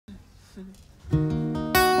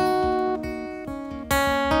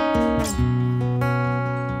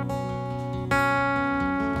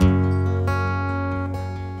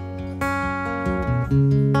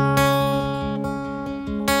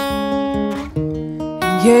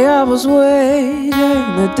Yeah, I was waiting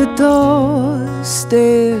at the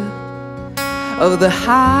doorstep of the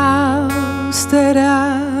house that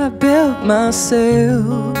I built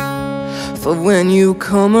myself. For when you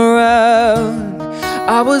come around,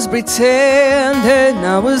 I was pretending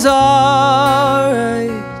I was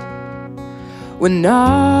alright, when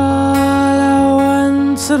all I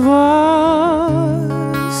wanted was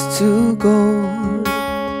to go.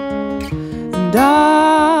 And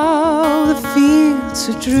all the fields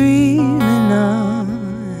are dreaming of,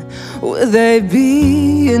 will they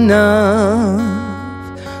be enough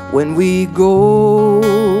when we go?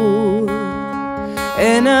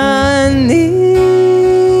 And I needed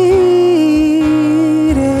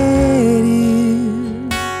you,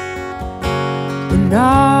 and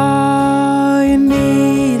all you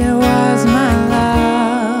needed was my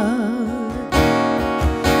love.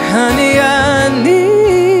 Honey, I needed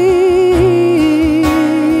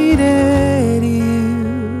you,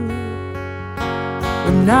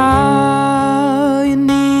 and all you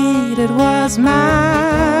needed was my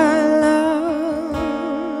love.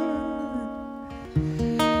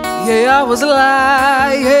 Yeah, I was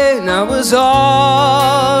lying, I was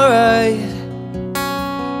alright,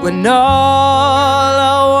 when all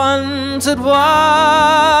I wanted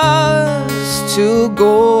was to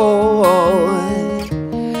go.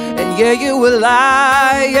 And yeah, you were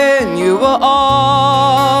lying, you were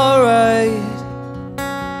alright,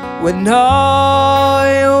 when all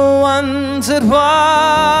you wanted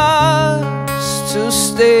was to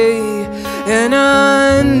stay. And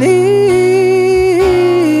I needed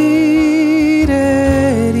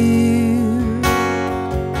you,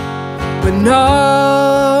 when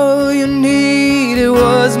all you needed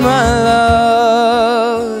was my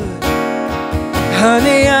love.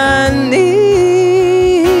 Honey, I needed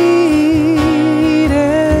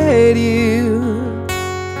you,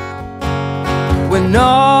 when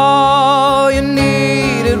all you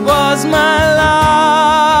needed was my love.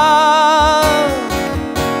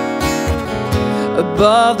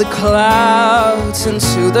 Above the clouds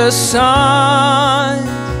into the sun,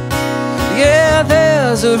 yeah,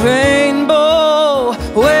 there's a rainbow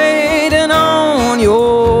waiting on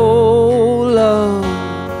your love.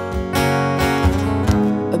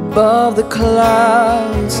 Above the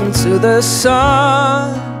clouds into the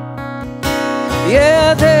sun,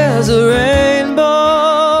 yeah, there's a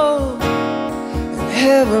rainbow, and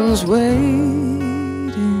heaven's waiting.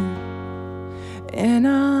 And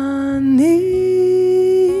I needed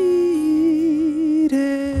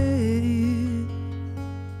you,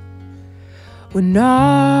 when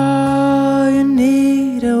all you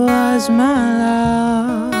needed was my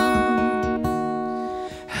love.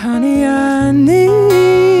 Honey, I needed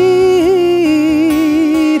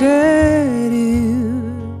you,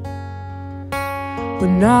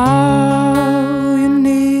 when all you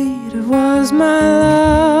needed was my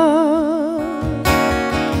love.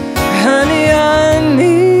 Honey, I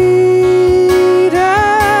needed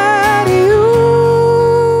you,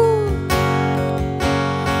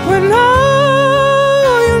 when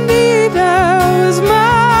all you needed was my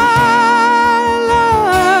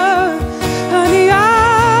love. Honey, I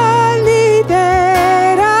needed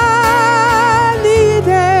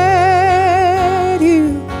you,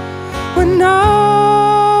 when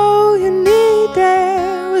all you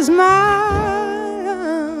needed was my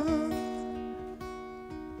love.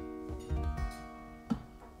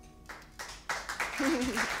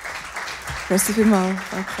 Merci vielmals.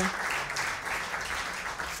 Danke.